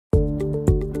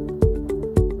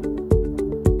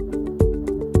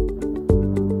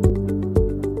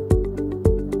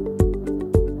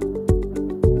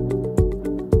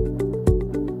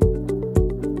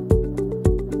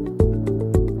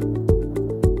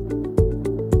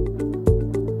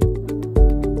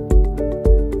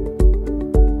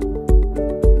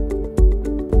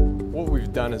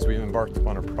embarked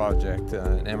upon a project,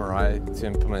 an MRI, to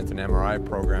implement an MRI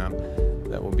program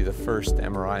that will be the first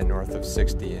MRI north of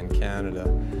 60 in Canada.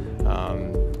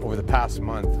 Over the past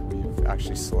month, we've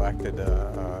actually selected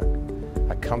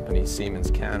a company, Siemens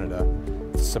Canada,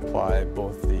 to supply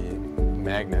both the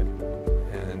magnet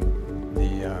and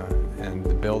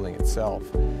the building itself.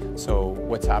 So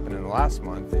what's happened in the last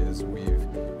month is we've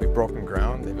broken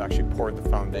ground. They've actually poured the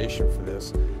foundation for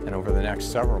this, and over the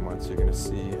next several months you're going to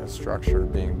see a structure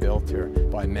being built here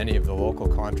by many of the local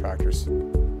contractors.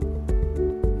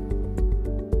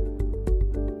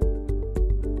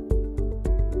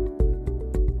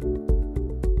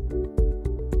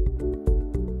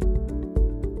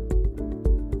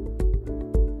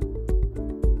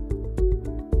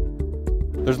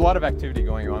 There's a lot of activity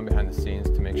going on behind the scenes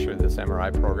to make sure this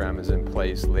MRI program is in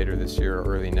place later this year or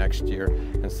early next year,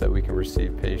 and so that we can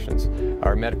receive patients.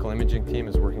 Our medical imaging team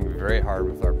is working very hard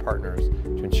with our partners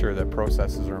to ensure that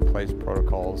processes are in place,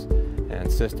 protocols and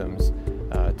systems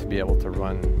to be able to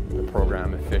run the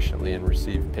program efficiently and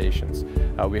receive patients.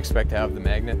 We expect to have the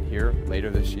magnet here later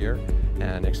this year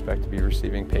and expect to be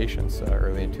receiving patients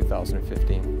early in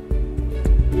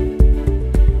 2015.